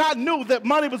 God knew that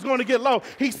money was going to get low.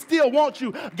 He still wants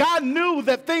you. God knew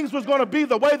that things was going to be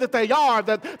the way that they are,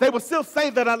 that they would still say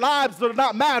that our lives do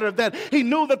not matter, that he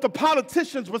knew that the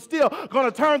politicians were still going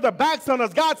to turn their backs on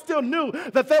us. God still knew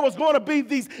that there was going to be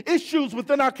these issues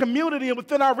within our community and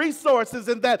within our resources,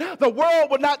 and that the world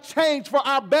would not change for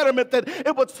our betterment, that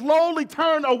it would slowly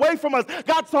turn away from us.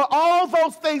 God saw all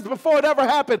those things before it ever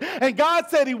happened, and God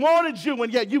said he wanted you,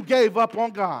 and yet you gave up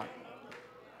on God.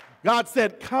 God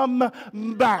said, come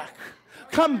back.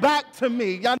 Come back to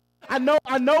me. I know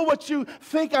what you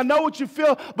think, I know what you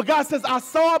feel, but God says, I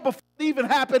saw it before it even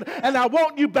happened, and I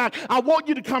want you back. I want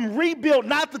you to come rebuild,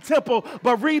 not the temple,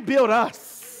 but rebuild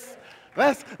us.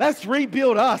 Let's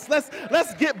rebuild us.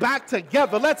 Let's get back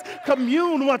together. Let's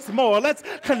commune once more. Let's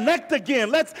connect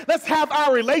again. Let's have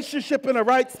our relationship in the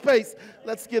right space.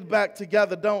 Let's get back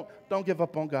together. Don't give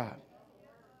up on God.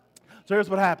 So here's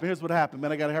what happened.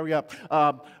 Man, I got to hurry up.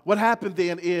 What happened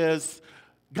then is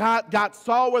God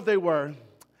saw where they were,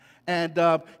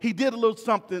 and he did a little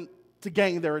something to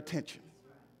gain their attention.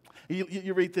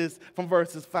 You read this from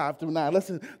verses 5 through 9.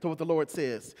 Listen to what the Lord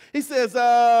says. He says,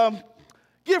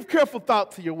 give careful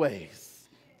thought to your ways.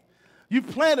 You've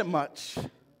planted much,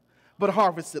 but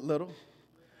harvested little.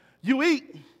 You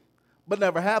eat, but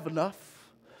never have enough.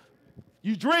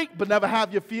 You drink, but never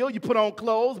have your fill. You put on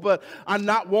clothes, but are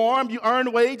not warm. You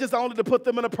earn wages only to put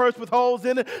them in a purse with holes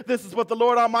in it. This is what the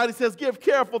Lord Almighty says. Give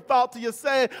careful thought to your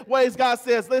ways. God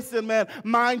says, listen, man,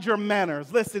 mind your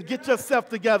manners. Listen, get yourself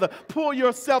together. Pull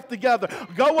yourself together.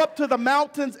 Go up to the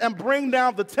mountains and bring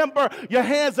down the timber. Your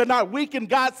hands are not weak. And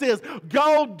God says,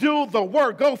 go do the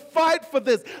work. Go fight for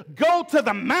this. Go to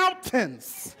the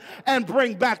mountains and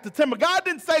bring back the timber. God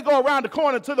didn't say go around the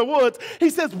corner to the woods. He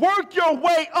says, work your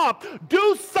way up.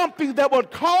 Do something that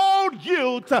would call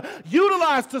you to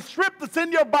utilize the strip that's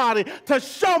in your body to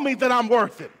show me that I'm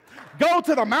worth it. Go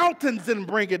to the mountains and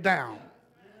bring it down.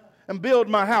 And build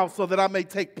my house so that I may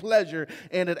take pleasure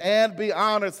in it and be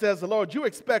honored, says the Lord. You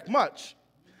expect much,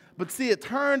 but see, it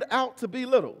turned out to be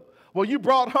little. Well, you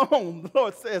brought home, the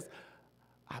Lord says,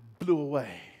 I blew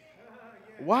away.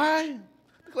 Why?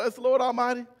 Declares the Lord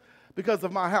Almighty. Because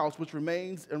of my house, which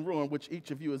remains in ruin, which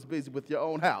each of you is busy with your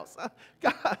own house.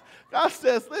 God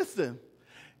says, listen,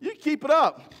 you keep it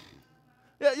up.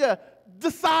 Yeah.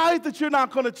 Decide that you're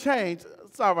not going to change.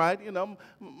 It's all right. You know,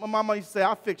 my mama used to say,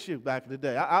 I'll fix you back in the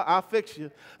day. I'll fix you.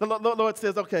 The Lord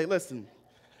says, okay, listen,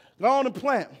 go on and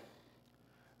plant.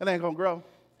 It ain't going to grow.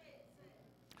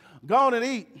 Go on and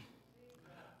eat.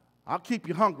 I'll keep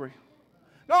you hungry.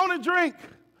 Go on and drink.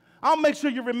 I'll make sure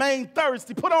you remain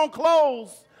thirsty. Put on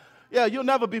clothes. Yeah, you'll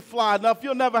never be fly enough.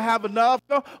 You'll never have enough.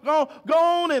 Go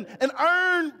on and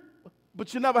earn,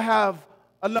 but you never have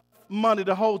enough money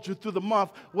to hold you through the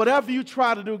month. Whatever you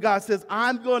try to do, God says,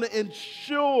 I'm going to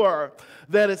ensure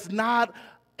that it's not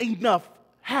enough.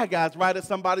 Haggai's right at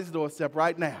somebody's doorstep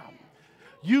right now.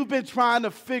 You've been trying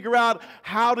to figure out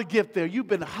how to get there. You've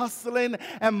been hustling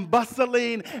and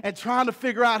bustling and trying to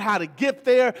figure out how to get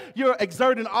there. You're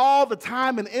exerting all the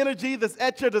time and energy that's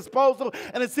at your disposal,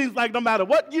 and it seems like no matter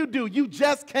what you do, you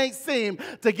just can't seem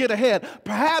to get ahead.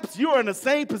 Perhaps you're in the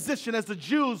same position as the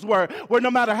Jews were, where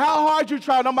no matter how hard you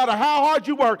try, no matter how hard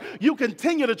you work, you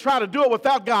continue to try to do it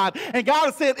without God. And God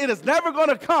has said, it is never going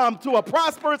to come to a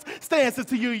prosperous stance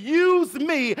until you use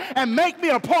me and make me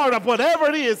a part of whatever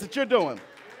it is that you're doing.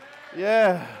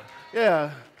 Yeah.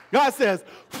 God says,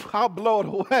 I'll blow it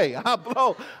away. I'll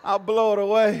blow it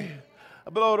away.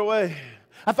 I'll blow it away.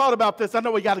 I thought about this. I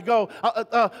know we got to go.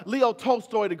 Leo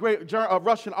Tolstoy, the great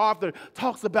Russian author,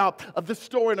 talks about this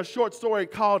story in a short story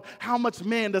called How Much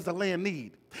Man Does a Land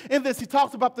Need? In this, he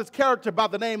talks about this character by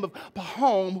the name of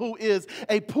Pahom, who is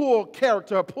a poor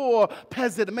character, a poor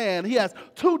peasant man. He has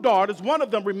two daughters. One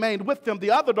of them remained with him.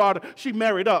 The other daughter, she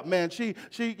married up, man. She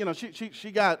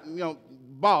got,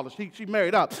 baller. She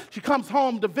married up. She comes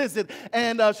home to visit,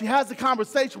 and she has a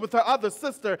conversation with her other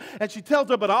sister, and she tells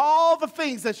her about all the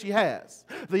things that she has.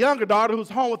 The younger daughter, who's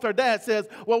home with her dad, says,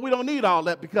 well, we don't need all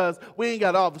that because we ain't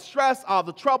got all the stress, all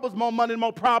the troubles, more money,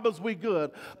 more problems, we good.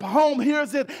 Pahom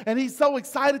hears it, and he's so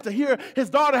excited to hear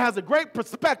his daughter has a great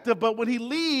perspective, but when he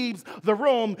leaves the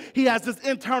room, he has this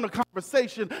internal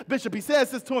conversation. Bishop, he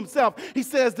says this to himself. He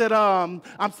says that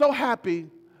I'm so happy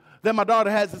that my daughter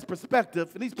has this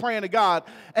perspective, and he's praying to God,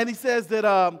 and he says that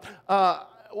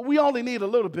we only need a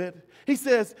little bit. He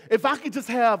says, if I could just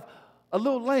have a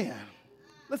little land,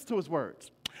 listen to his words.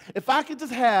 If I could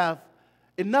just have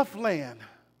enough land,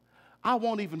 I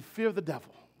won't even fear the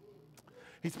devil.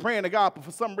 He's praying to God, but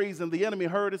for some reason, the enemy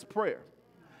heard his prayer.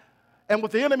 And what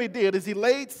the enemy did is he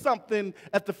laid something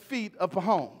at the feet of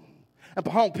Pahom, and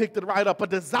Pahom picked it right up, a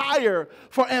desire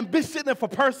for ambition and for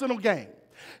personal gain.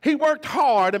 He worked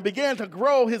hard and began to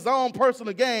grow his own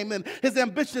personal gain, and his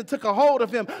ambition took a hold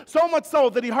of him, so much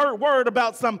so that he heard word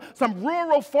about some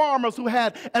rural farmers who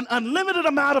had an unlimited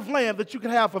amount of land that you could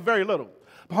have for very little.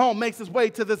 Pahom makes his way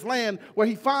to this land where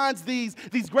he finds these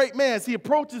great men. He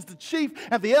approaches the chief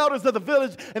and the elders of the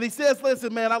village, and he says,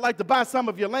 listen, man, I'd like to buy some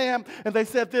of your land. And they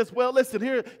said this, well, listen,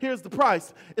 here's the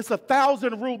price. It's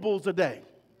 1,000 rubles a day.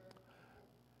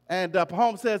 And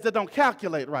Pahom says that don't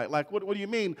calculate right. Like, what do you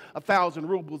mean 1,000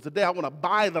 rubles a day? I want to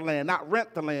buy the land, not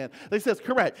rent the land. They says,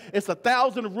 correct. It's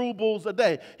 1,000 rubles a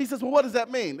day. He says, well, what does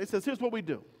that mean? They says, here's what we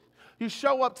do. You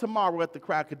show up tomorrow at the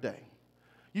crack of day.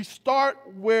 You start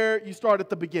where you start at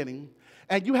the beginning,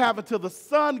 and you have until the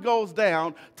sun goes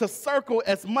down to circle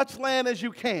as much land as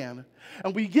you can.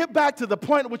 And when you get back to the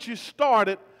point at which you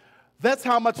started, that's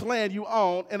how much land you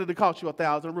own, and it'll cost you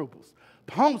 1,000 rubles.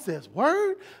 Pahom says,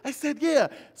 word? I said, yeah.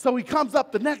 So he comes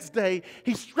up the next day,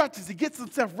 he stretches, he gets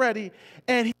himself ready,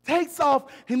 and he takes off,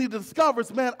 and he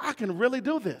discovers, man, I can really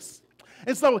do this.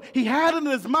 And so he had it in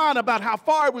his mind about how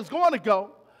far he was going to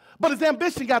go, but his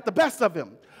ambition got the best of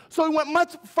him. So he went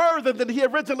much further than he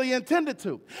originally intended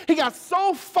to. He got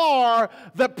so far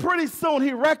that pretty soon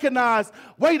he recognized,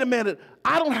 wait a minute,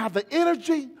 I don't have the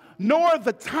energy nor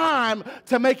the time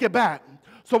to make it back.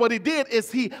 So what he did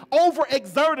is he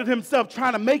overexerted himself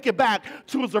trying to make it back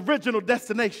to his original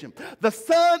destination. The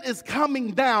sun is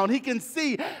coming down. He can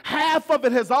see half of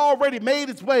it has already made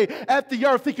its way at the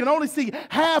earth. He can only see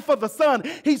half of the sun.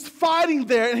 He's fighting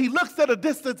there, and he looks at a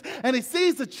distance, and he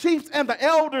sees the chiefs and the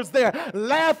elders there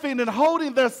laughing and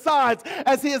holding their sides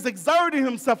as he is exerting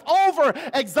himself,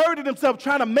 overexerting himself,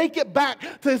 trying to make it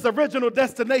back to his original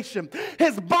destination.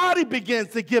 His body begins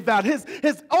to give out. His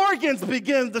organs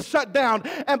begin to shut down.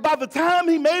 And by the time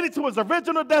he made it to his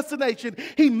original destination,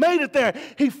 he made it there.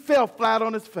 He fell flat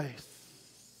on his face.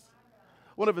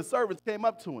 One of his servants came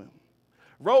up to him,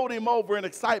 rolled him over in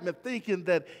excitement, thinking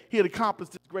that he had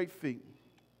accomplished this great feat,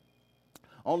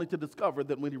 only to discover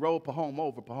that when he rolled Pahom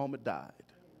over, Pahom had died.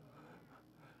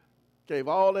 Gave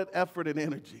all that effort and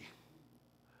energy,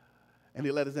 and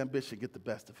he let his ambition get the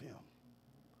best of him.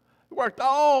 He worked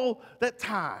all that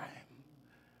time,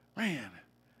 ran,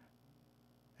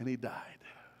 and he died.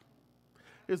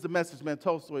 Here's the message, man,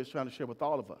 Tolstoy is trying to share with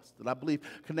all of us that I believe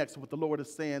connects with what the Lord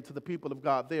is saying to the people of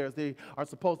God there as they are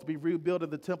supposed to be rebuilding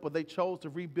the temple. They chose to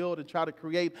rebuild and try to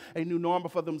create a new normal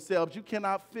for themselves. You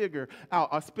cannot figure out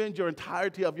or spend your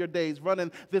entirety of your days running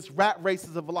this rat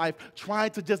races of life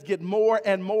trying to just get more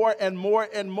and more and more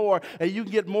and more. And you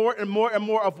can get more and more and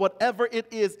more of whatever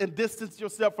it is and distance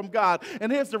yourself from God.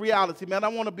 And here's the reality, man. I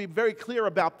want to be very clear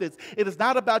about this. It is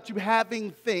not about you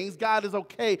having things. God is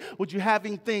okay with you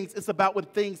having things. It's about when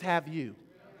things have you.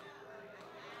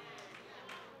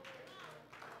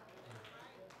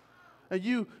 And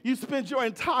you spend your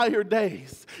entire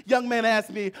days. Young man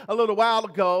asked me a little while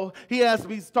ago, he asked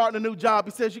me, starting a new job.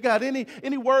 He says, you got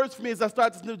any words for me as I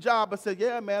start this new job? I said,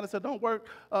 yeah, man. I said, don't work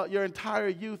your entire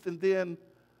youth and then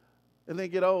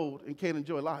get old and can't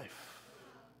enjoy life.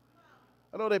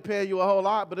 I know they're paying you a whole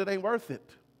lot, but it ain't worth it.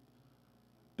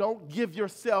 Don't give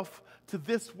yourself to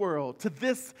this world, to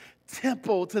this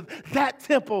temple, to that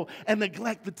temple, and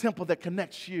neglect the temple that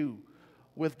connects you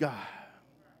with God.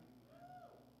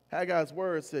 Haggai's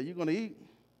words said, you're going to eat,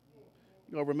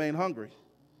 you're going to remain hungry.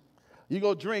 You're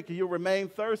going to drink and you'll remain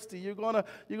thirsty. You're going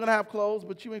to have clothes,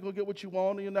 but you ain't going to get what you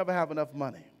want and you'll never have enough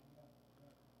money.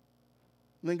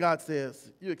 And then God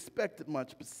says, you expected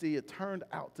much, but see, it turned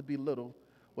out to be little.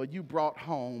 What you brought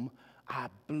home, I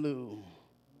blew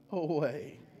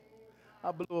away.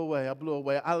 I blew away.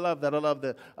 I love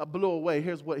that. I blew away.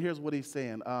 Here's what he's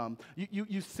saying.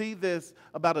 You see this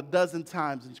about a dozen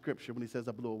times in Scripture when he says,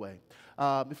 I blew away.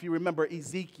 If you remember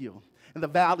Ezekiel in the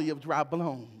valley of dry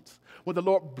bones, when the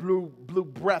Lord blew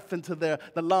breath into the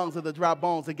lungs of the dry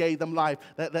bones and gave them life,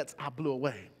 that's I blew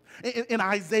away. In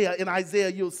Isaiah,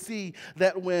 you'll see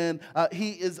that when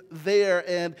he is there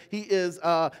and he's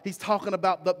talking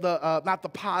about the not the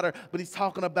potter, but he's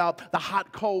talking about the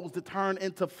hot coals that turn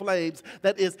into flames.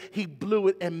 That is, he blew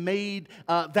it and made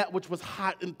that which was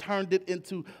hot and turned it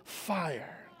into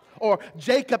fire. Or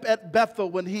Jacob at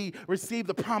Bethel, when he received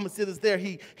the promise, it is there,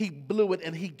 he blew it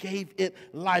and he gave it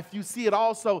life. You see it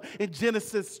also in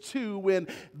Genesis 2 when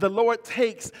the Lord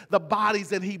takes the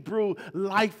bodies and he blew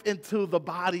life into the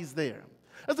bodies there.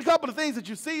 There's a couple of things that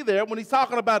you see there when he's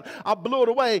talking about I blew it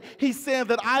away. He's saying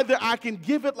that either I can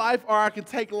give it life or I can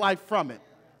take life from it.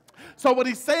 So what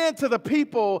he's saying to the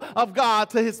people of God,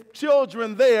 to his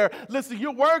children there, listen,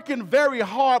 you're working very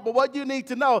hard, but what you need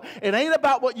to know, it ain't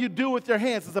about what you do with your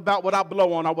hands. It's about what I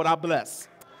blow on or what I bless.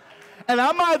 And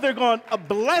I'm either going to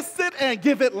bless it and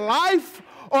give it life,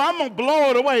 or I'm going to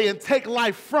blow it away and take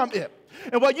life from it.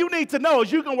 And what you need to know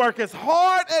is you can work as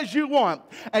hard as you want,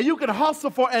 and you can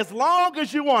hustle for as long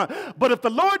as you want. But if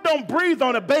the Lord don't breathe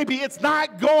on it, baby, it's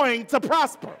not going to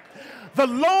prosper. The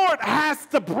Lord has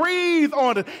to breathe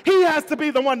on it. He has to be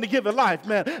the one to give it life,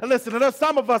 man. And listen, there's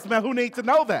some of us, man, who need to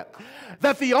know that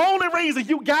the only reason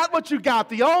you got what you got,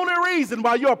 the only reason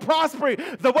why you're prospering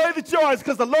the way that you are is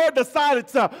because the Lord decided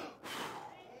to,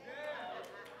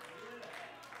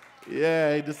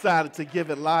 he decided to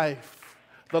give it life.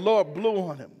 The Lord blew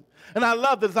on him. And I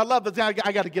love this. I got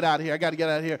to get out of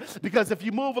here. Because if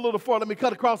you move a little forward, let me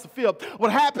cut across the field.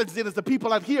 What happens then is the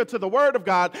people adhere to the word of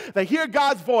God. They hear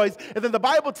God's voice. And then the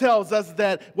Bible tells us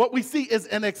that what we see is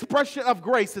an expression of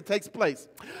grace that takes place.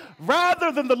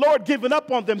 Rather than the Lord giving up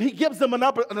on them, he gives them an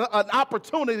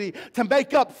opportunity to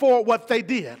make up for what they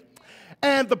did.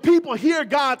 And the people hear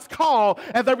God's call,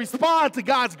 and they respond to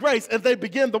God's grace, and they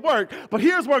begin the work. But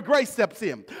here's where grace steps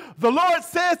in. The Lord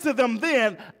says to them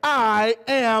then, I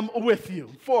am with you.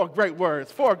 Four great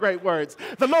words.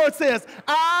 The Lord says,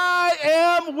 I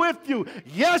am with you.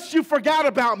 Yes, you forgot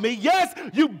about me. Yes,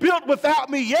 you built without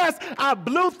me. Yes, I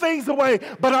blew things away.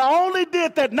 But I only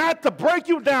did that not to break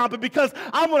you down, but because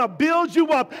I'm going to build you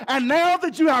up. And now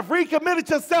that you have recommitted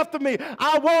yourself to me,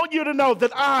 I want you to know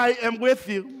that I am with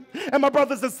you. And my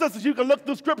brothers and sisters, you can look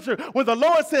through Scripture. When the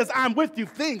Lord says, I'm with you,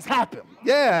 things happen.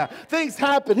 Yeah, things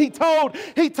happen. He told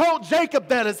Jacob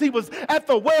that as he was at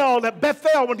the well at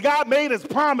Bethel when God made his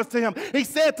promise to him. He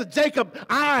said to Jacob,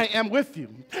 I am with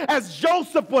you. As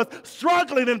Joseph was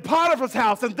struggling in Potiphar's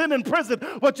house and then in prison,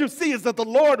 what you see is that the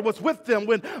Lord was with them.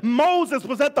 When Moses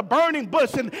was at the burning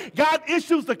bush and God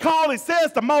issues the call, he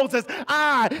says to Moses,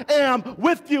 I am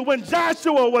with you. When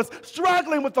Joshua was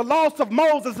struggling with the loss of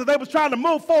Moses and they was trying to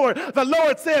move forward, the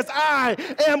Lord says, I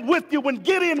am with you. When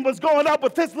Gideon was going up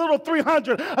with his little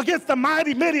 300 against the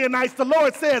mighty Midianites, the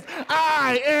Lord says,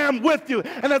 I am with you.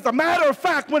 And as a matter of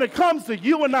fact, when it comes to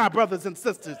you and I, brothers and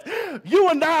sisters, you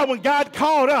and I, when God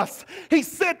called us, he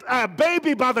sent a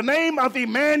baby by the name of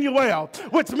Emmanuel,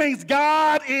 which means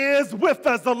God is with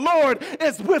us. The Lord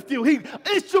is with you. He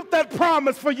issued that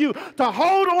promise for you to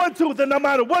hold on to, that no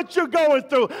matter what you're going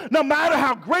through, no matter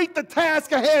how great the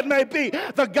task ahead may be,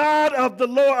 the God of the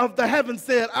Lord of the heavens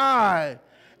said, I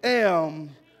am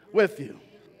with you.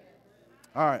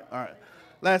 All right.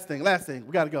 Last thing.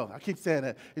 We got to go. I keep saying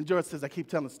that. And George says I keep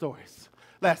telling stories.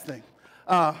 Last thing.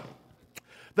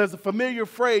 There's a familiar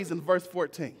phrase in verse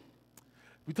 14.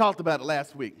 We talked about it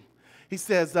last week. He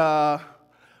says,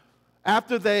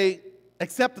 after they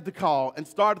accepted the call and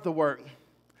started the work,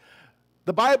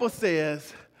 the Bible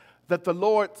says that the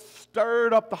Lord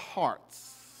stirred up the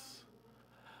hearts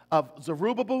of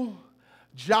Zerubbabel,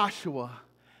 Joshua,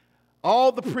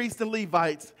 all the priests and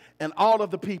Levites, and all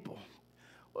of the people.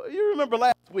 Well, you remember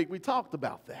last week we talked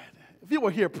about that. If you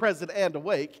were here present and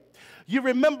awake, you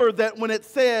remember that when it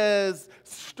says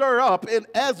stir up in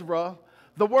Ezra,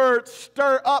 the word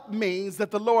stir up means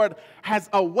that the Lord has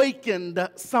awakened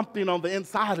something on the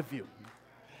inside of you.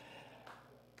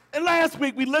 And last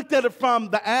week we looked at it from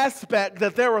the aspect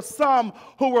that there were some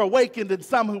who were awakened and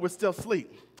some who were still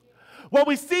asleep. What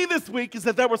we see this week is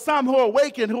that there were some who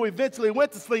awakened who eventually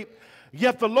went to sleep,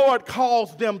 yet the Lord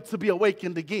calls them to be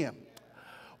awakened again.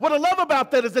 What I love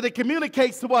about that is that it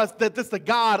communicates to us that this is the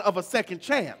God of a second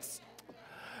chance.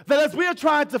 That as we are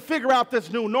trying to figure out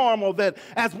this new normal, that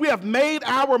as we have made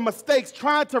our mistakes,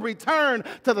 trying to return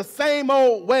to the same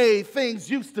old way things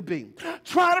used to be,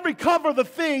 trying to recover the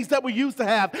things that we used to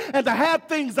have and to have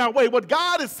things our way, what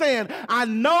God is saying, I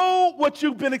know what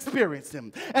you've been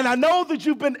experiencing, and I know that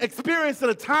you've been experiencing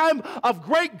a time of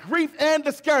great grief and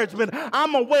discouragement.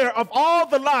 I'm aware of all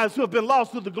the lives who have been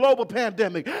lost through the global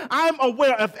pandemic. I'm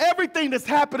aware of everything that's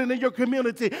happening in your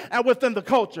community and within the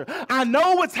culture. I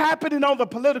know what's happening on the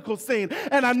political scene,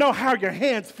 and I know how your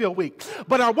hands feel weak.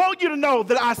 But I want you to know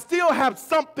that I still have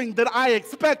something that I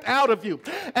expect out of you.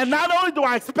 And not only do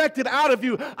I expect it out of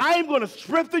you, I am going to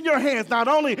strengthen your hands. Not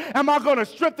only am I going to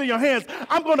strengthen your hands,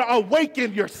 I'm going to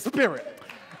awaken your spirit.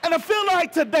 And I feel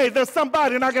like today there's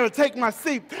somebody, and I got to take my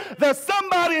seat, there's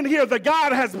somebody in here that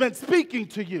God has been speaking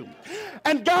to you.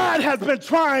 And God has been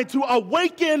trying to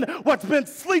awaken what's been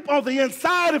asleep on the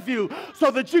inside of you so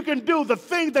that you can do the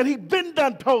thing that He's been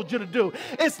done told you to do.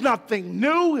 It's nothing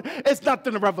new. It's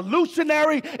nothing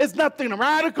revolutionary. It's nothing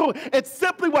radical. It's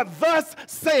simply what thus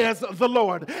says the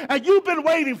Lord. And you've been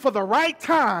waiting for the right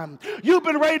time. You've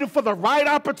been waiting for the right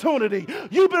opportunity.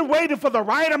 You've been waiting for the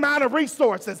right amount of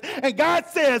resources. And God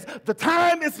says, the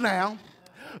time is now.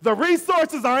 The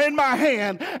resources are in my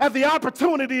hand, and the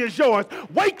opportunity is yours.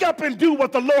 Wake up and do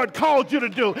what the Lord called you to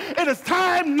do. It is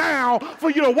time now for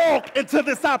you to walk into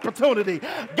this opportunity.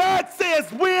 God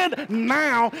says, when?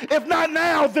 Now. If not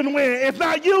now, then when? If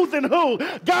not you, then who?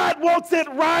 God wants it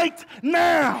right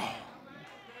now.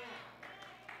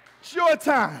 It's your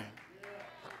time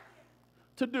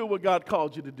to do what God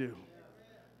called you to do.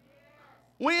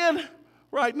 When?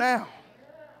 Right now.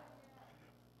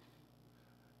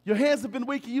 Your hands have been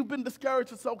weak and you've been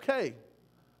discouraged. It's okay.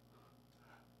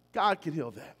 God can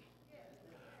heal that.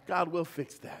 God will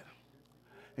fix that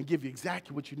and give you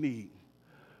exactly what you need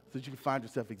so that you can find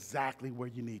yourself exactly where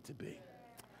you need to be.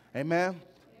 Amen?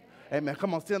 Amen.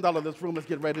 Come on, stand all of this room. Let's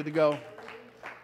get ready to go.